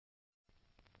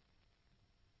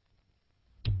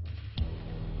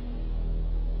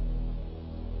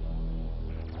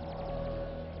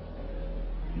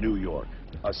New York,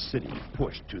 a city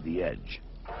pushed to the edge.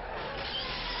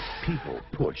 People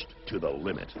pushed to the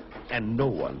limit, and no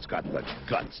one's got the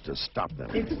guts to stop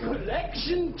them. It's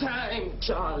collection time,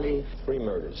 Charlie. 3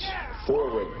 murders,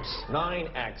 4 witnesses, 9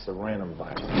 acts of random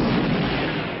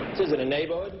violence. This isn't a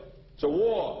neighborhood, it's a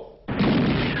war.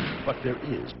 But there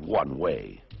is one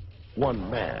way. One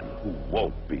man who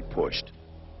won't be pushed.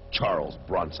 Charles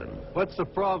Bronson. What's the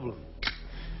problem?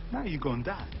 Now you're gonna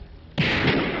die.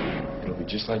 It'll be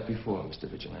just like before, Mr.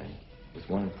 Vigilante, with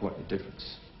one important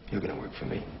difference. You're gonna work for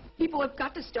me. People have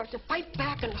got to start to fight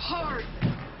back and hard.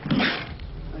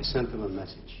 I sent them a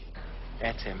message.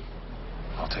 That's him.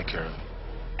 I'll take care of him.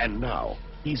 And now,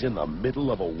 he's in the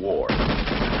middle of a war.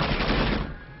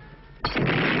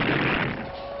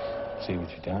 See what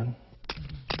you done?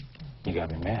 You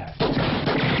got me mad.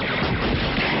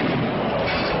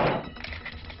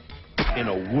 In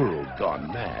a world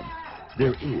gone mad,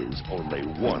 there is only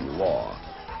one law.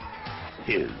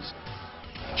 His.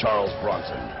 Charles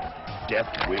Bronson, Death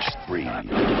Wish 3.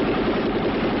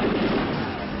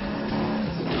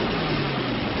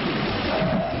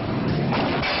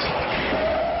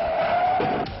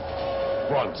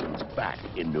 Bronson's back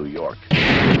in New York,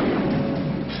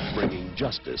 bringing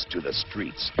justice to the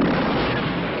streets.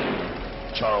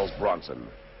 Charles Bronson,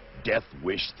 Death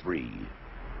Wish 3.